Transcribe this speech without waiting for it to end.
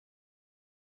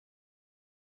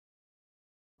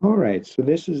All right, so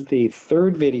this is the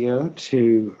third video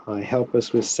to help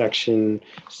us with section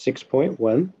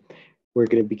 6.1. We're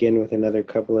going to begin with another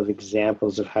couple of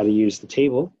examples of how to use the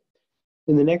table.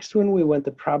 In the next one, we want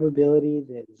the probability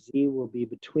that z will be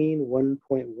between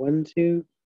 1.12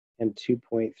 and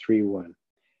 2.31.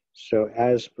 So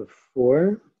as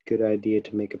before, good idea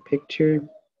to make a picture.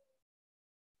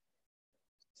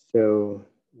 So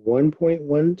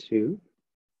 1.12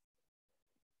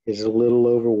 is a little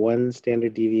over 1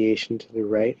 standard deviation to the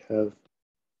right of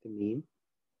the mean.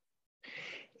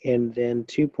 And then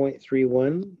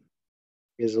 2.31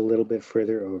 is a little bit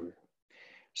further over.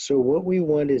 So what we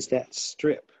want is that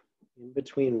strip in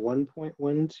between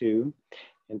 1.12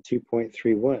 and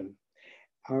 2.31.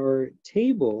 Our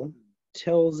table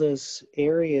tells us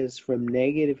areas from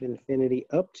negative infinity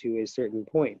up to a certain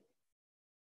point.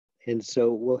 And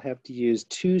so we'll have to use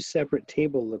two separate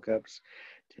table lookups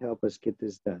to help us get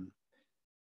this done.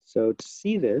 So to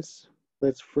see this,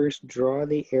 let's first draw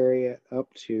the area up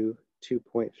to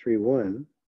 2.31.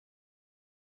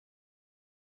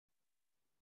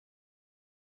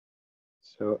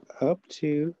 So up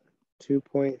to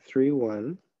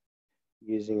 2.31,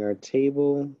 using our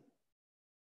table,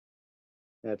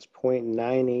 that's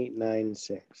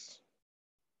 0.9896.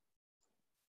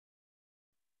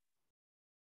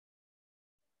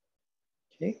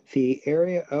 Okay, the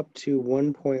area up to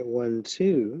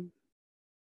 1.12,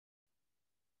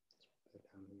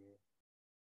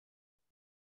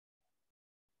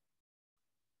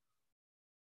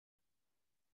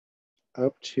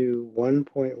 up to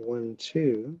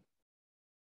 1.12,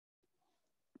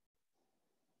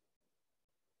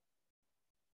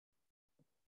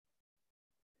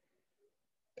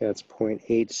 that's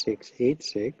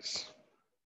 0.8686.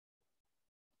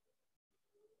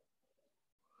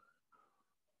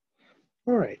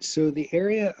 All right, so the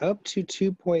area up to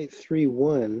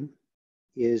 2.31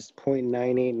 is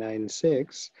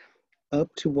 0.9896.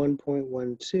 Up to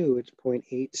 1.12, it's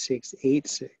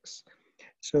 0.8686.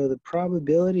 So the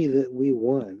probability that we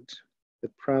want, the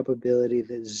probability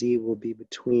that z will be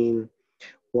between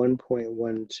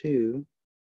 1.12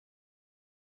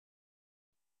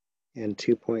 and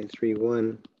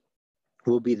 2.31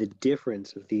 will be the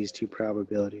difference of these two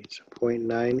probabilities,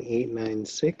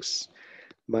 0.9896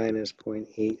 minus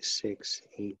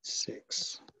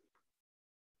 0.8686.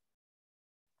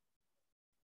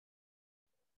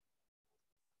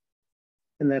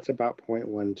 And that's about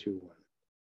 0.121.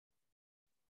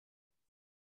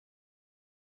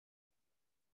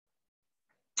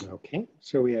 Okay,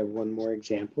 so we have one more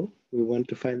example. We want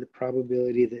to find the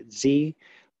probability that z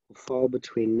will fall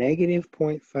between negative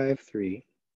 0.53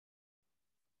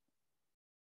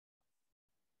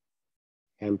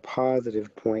 and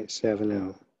positive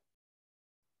 0.70.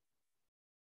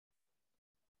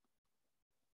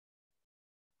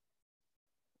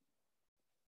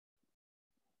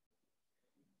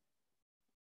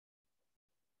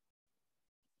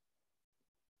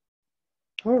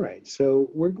 All right, so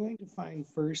we're going to find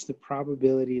first the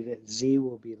probability that z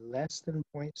will be less than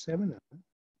 0.70.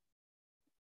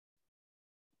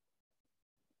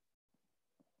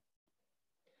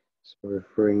 So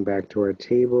referring back to our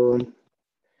table,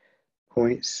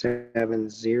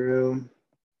 0.70,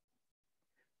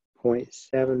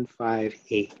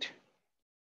 0.758.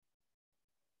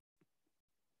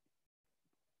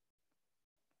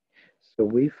 So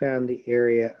we found the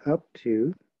area up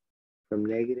to, from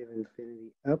negative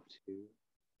infinity up to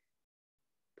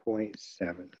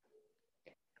 0.7.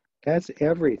 That's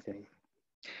everything.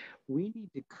 We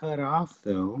need to cut off,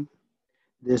 though,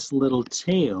 this little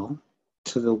tail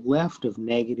to the left of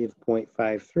negative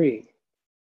 0.53.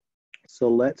 So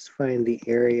let's find the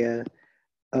area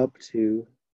up to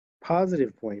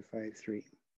positive 0.53.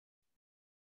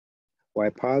 Why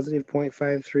positive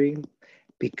 0.53?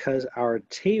 Because our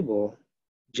table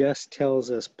just tells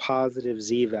us positive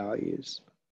z values.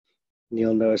 And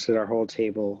you'll notice that our whole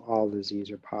table, all the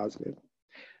z's are positive.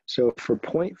 So for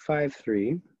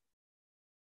 0.53,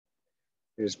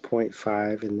 there's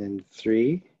 0.5 and then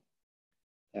 3.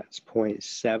 That's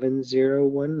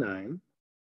 0.7019.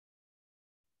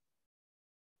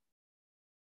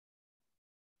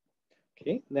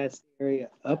 Okay, that's the area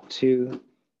up to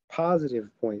positive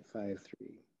 0.53.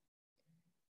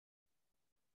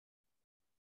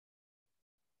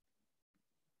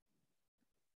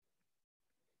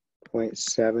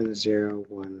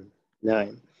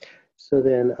 .7019. So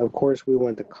then, of course, we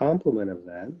want the complement of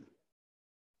that,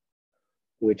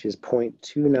 which is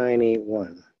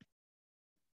 0.2981.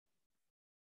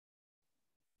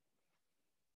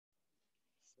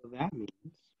 So that means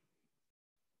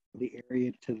the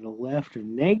area to the left of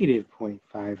negative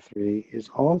 0.53 is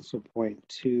also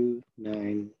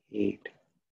 0.2981.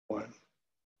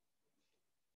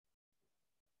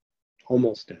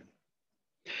 Almost done.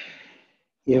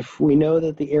 If we know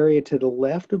that the area to the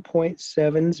left of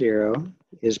 0.70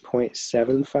 is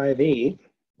 0.758,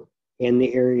 and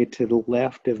the area to the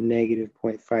left of negative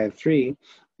 0.53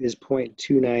 is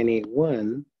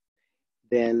 0.2981,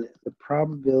 then the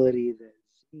probability that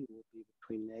Z will be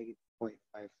between negative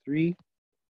 0.53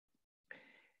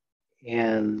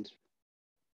 and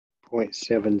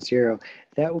 0.70.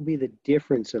 That will be the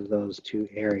difference of those two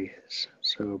areas.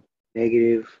 So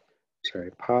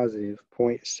positive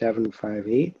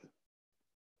 0.758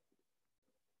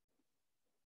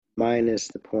 minus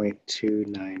the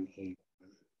 0.298.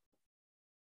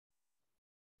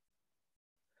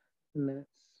 And that's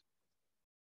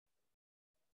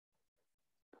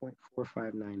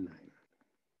 0.4599.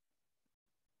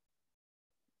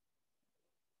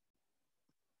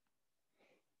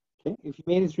 Okay, if you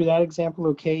made it through that example,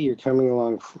 okay, you're coming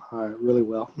along really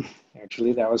well.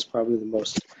 Actually, that was probably one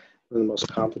of the most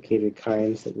complicated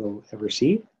kinds that we'll ever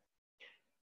see.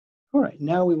 All right,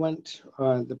 now we want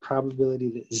the probability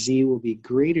that Z will be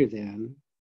greater than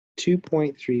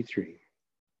 2.33.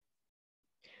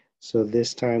 So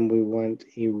this time we want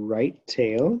a right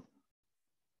tail.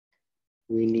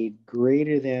 We need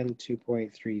greater than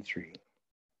 2.33.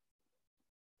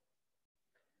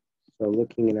 So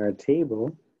looking in our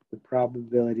table, the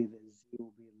probability that Z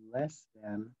will be less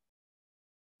than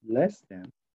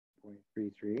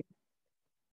 0.33,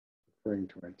 according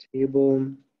to our table,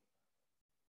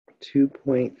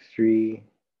 2.3,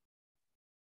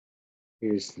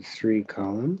 here's the 3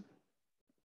 column,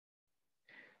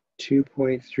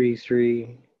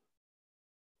 2.33,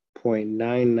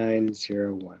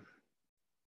 0.9901.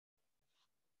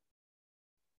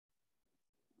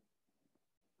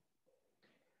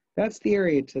 That's the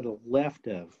area to the left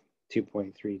of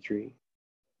 2.33.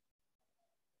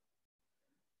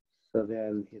 So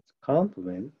then its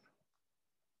complement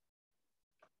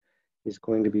is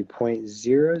going to be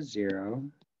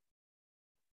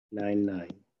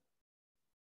 0.0099.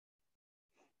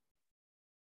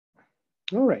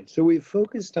 All right, so we've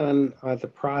focused on the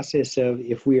process of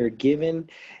if we are given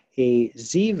a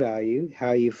Z value,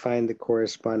 how you find the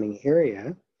corresponding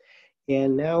area.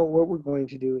 And now what we're going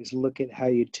to do is look at how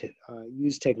you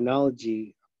use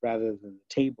technology rather than the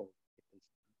table.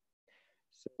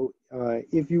 So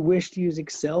if you wish to use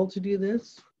Excel to do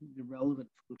this, the relevant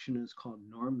function is called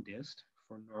normdist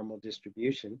for normal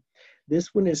distribution.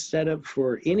 This one is set up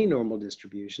for any normal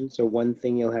distribution. So one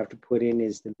thing you'll have to put in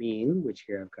is the mean, which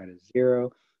here I've got a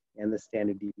 0, and the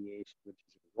standard deviation, which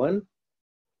is 1.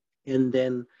 And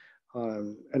then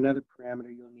another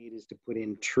parameter you'll need is to put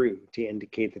in true to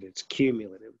indicate that it's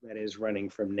cumulative, that is running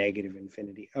from negative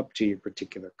infinity up to your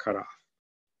particular cutoff.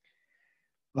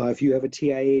 If you have a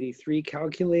TI-83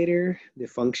 calculator, the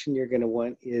function you're going to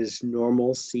want is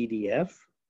normal CDF,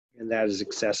 and that is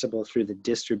accessible through the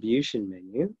distribution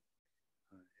menu,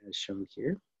 as shown here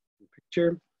in the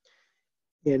picture.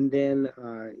 And then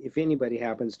if anybody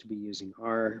happens to be using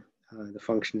R, the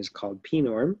function is called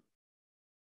pnorm,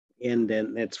 and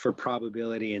then that's for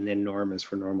probability, and then norm is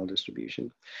for normal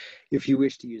distribution. If you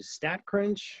wish to use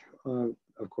StatCrunch,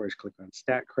 of course, click on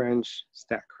StatCrunch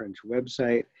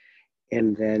website,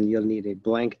 and then you'll need a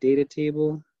blank data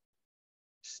table,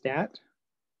 stat,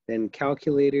 then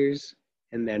calculators,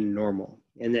 and then normal.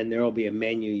 And then there will be a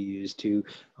menu used to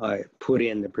put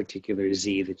in the particular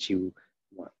Z that you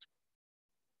want.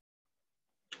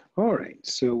 All right,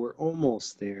 so we're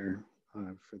almost there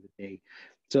for the day.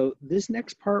 So this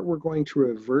next part, we're going to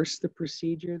reverse the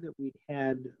procedure that we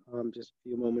had just a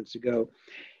few moments ago.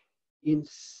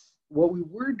 What we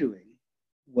were doing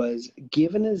was,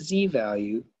 given a Z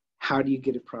value, how do you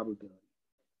get a probability?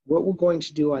 What we're going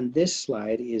to do on this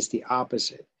slide is the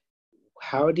opposite.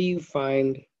 How do you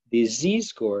find the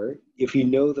Z-score if you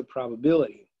know the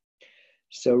probability?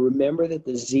 So remember that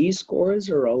the Z-scores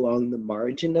are along the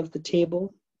margin of the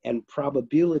table, and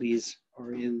probabilities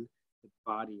are in the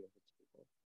body of the table.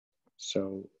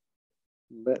 So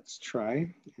let's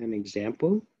try an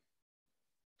example.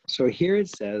 So here it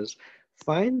says,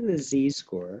 find the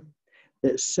Z-score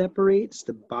that separates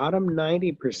the bottom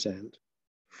 90%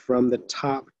 from the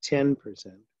top 10%.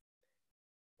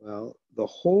 Well, the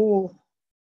whole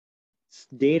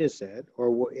data set,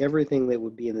 or everything that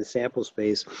would be in the sample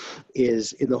space,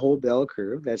 is in the whole bell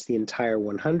curve. That's the entire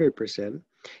 100%.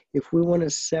 If we want to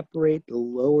separate the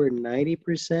lower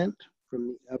 90% from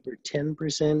the upper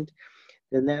 10%,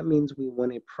 then that means we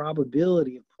want a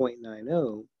probability of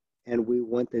 0.90, and we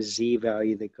want the Z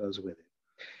value that goes with it.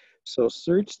 So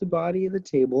search the body of the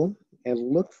table and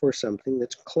look for something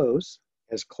that's close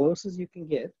as you can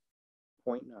get,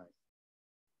 0.9.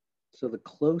 So the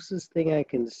closest thing I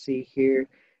can see here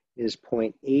is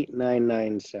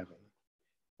 0.8997.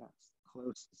 That's the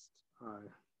closest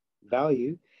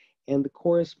value. And the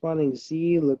corresponding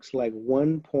z looks like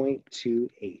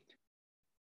 1.28.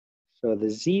 So the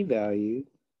z value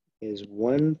is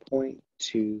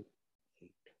 1.28.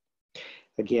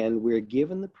 Again, we're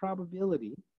given the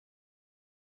probability,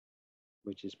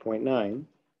 which is 0.9,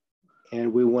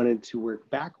 and we wanted to work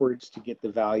backwards to get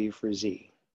the value for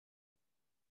z.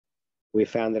 We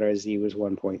found that our z was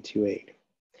 1.28.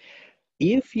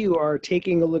 If you are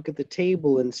taking a look at the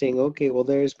table and saying, okay, well,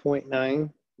 there's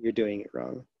 0.9, you're doing it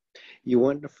wrong. You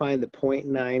want to find the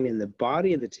 0.9 in the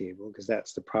body of the table, because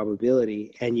that's the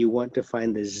probability, and you want to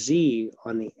find the z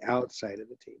on the outside of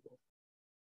the table.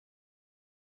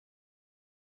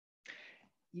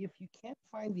 If you can't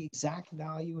find the exact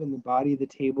value in the body of the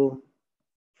table,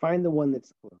 find the one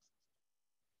that's closest.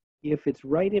 If it's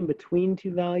right in between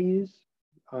two values,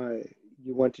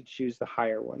 you want to choose the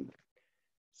higher one.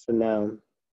 So now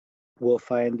we'll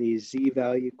find the z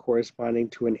value corresponding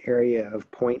to an area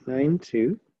of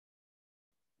 0.92.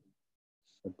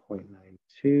 So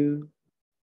 0.92.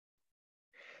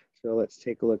 So let's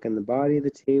take a look in the body of the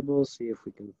table, see if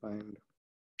we can find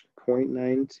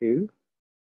 0.92.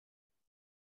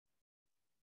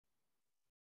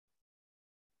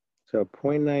 So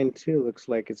 0.92 looks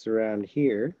like it's around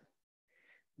here.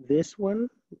 This one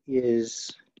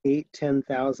is 8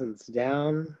 10,000ths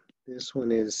down. This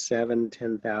one is 7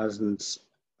 10,000ths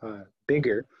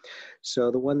bigger.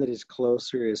 So the one that is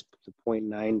closer is the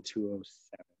 0.9207.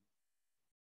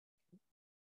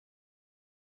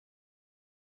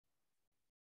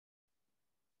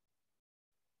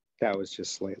 That was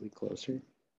just slightly closer.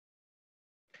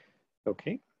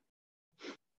 Okay.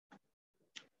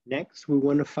 Next, we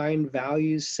want to find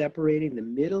values separating the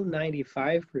middle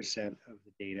 95% of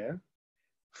the data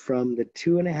from the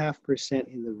 2.5%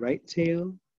 in the right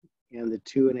tail and the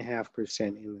 2.5%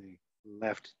 in the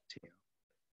left tail.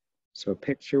 So a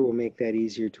picture will make that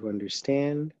easier to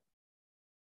understand.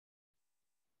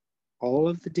 All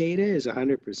of the data is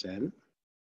 100%.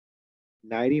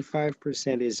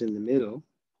 95% is in the middle.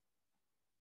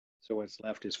 So what's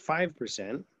left is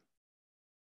 5%.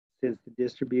 Since the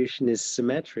distribution is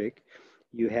symmetric,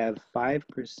 you have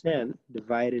 5%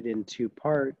 divided in two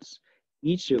parts,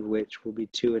 each of which will be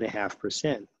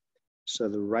 2.5%. So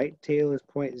the right tail is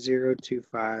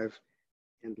 0.025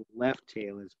 and the left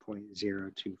tail is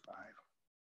 0.025.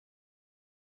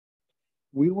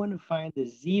 We want to find the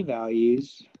z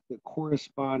values that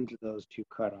correspond to those two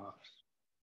cutoffs.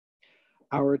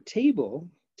 Our table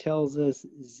tells us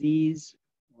z's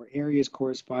or areas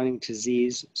corresponding to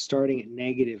z's starting at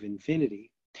negative infinity.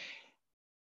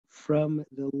 From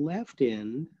the left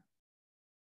end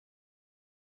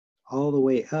all the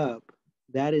way up,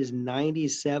 that is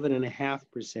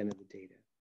 97.5% of the data.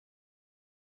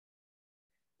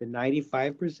 The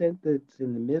 95% that's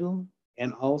in the middle,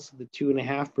 and also the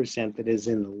 2.5% that is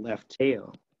in the left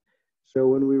tail. So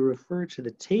when we refer to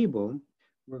the table,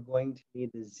 we're going to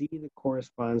need the z that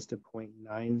corresponds to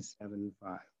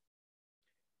 0.975.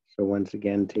 So once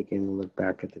again, taking a look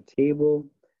back at the table,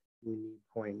 we need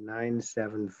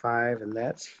 0.975, and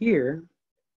that's here,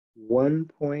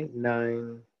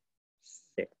 1.96.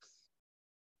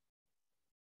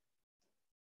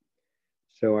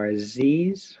 So our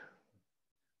z's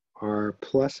are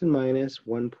plus and minus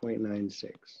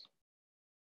 1.96.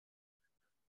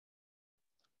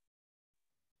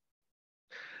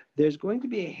 There's going to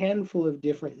be a handful of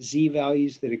different z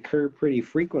values that occur pretty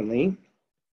frequently.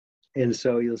 And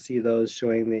so you'll see those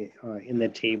showing in the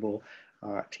table,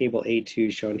 table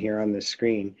A2 shown here on the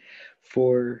screen.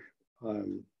 For,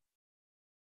 they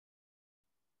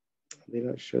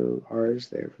don't show R's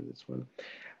there for this one.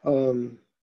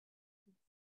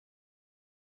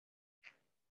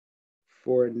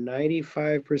 For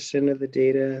 95% of the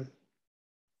data,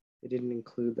 they didn't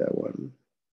include that one.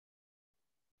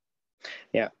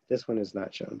 Yeah, this one is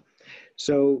not shown.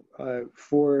 So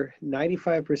for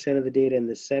 95% of the data in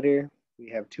the center, we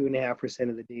have 2.5%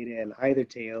 of the data in either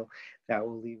tail. That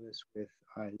will leave us with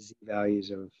z values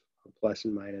of plus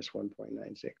and minus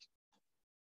 1.96.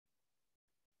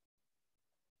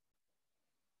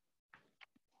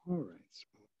 All right. So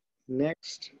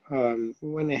next, we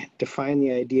want to define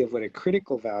the idea of what a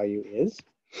critical value is.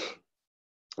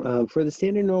 For the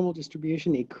standard normal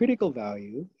distribution, a critical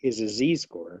value is a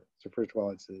z-score. So first of all,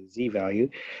 it's a z-value.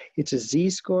 It's a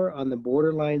z-score on the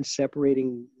borderline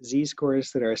separating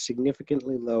z-scores that are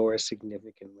significantly low or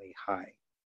significantly high.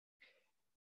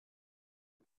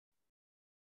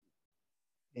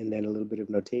 And then a little bit of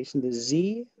notation. The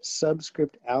Z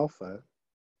subscript alpha,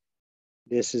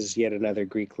 this is yet another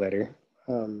Greek letter.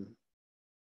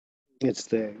 It's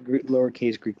the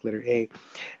lowercase Greek letter a.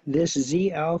 This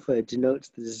Z alpha denotes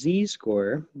the Z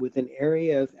score with an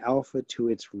area of alpha to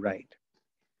its right.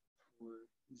 For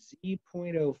Z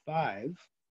 0.05,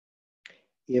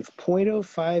 if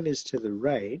 0.05 is to the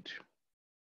right,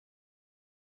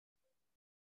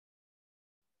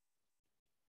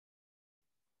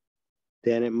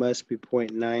 then it must be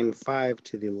 0.95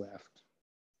 to the left.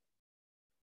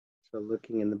 So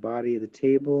looking in the body of the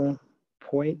table,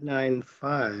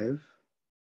 0.95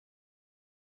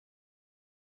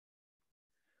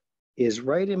 is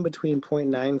right in between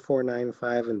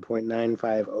 0.9495 and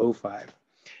 0.9505.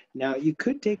 Now, you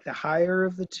could take the higher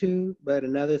of the two, but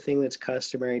another thing that's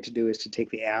customary to do is to take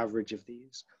the average of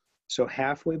these. So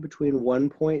halfway between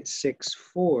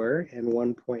 1.64 and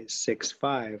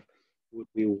 1.65 would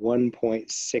be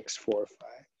 1.645.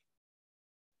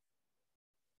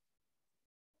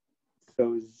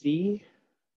 So Z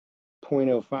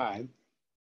 0.05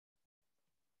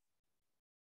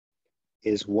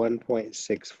 is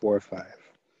 1.645.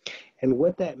 And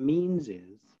what that means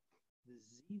is the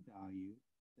Z value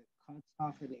that cuts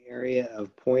off an area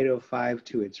of 0.05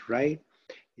 to its right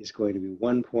is going to be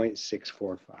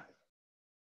 1.645.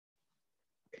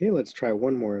 Okay, let's try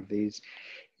one more of these.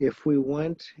 If we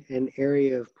want an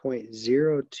area of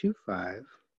 0.025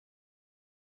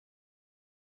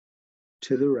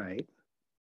 to the right,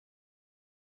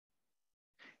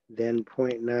 then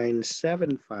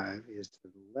 0.975 is to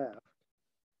the left.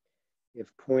 If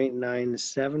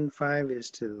 0.975 is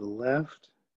to the left,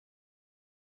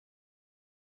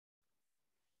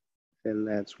 then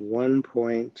that's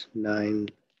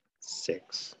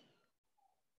 1.96.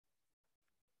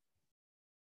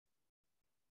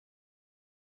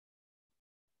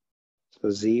 So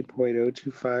Z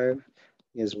 0.025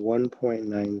 is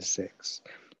 1.96.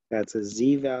 That's a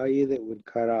Z value that would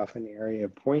cut off an area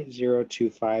of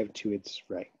 0.025 to its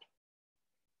right.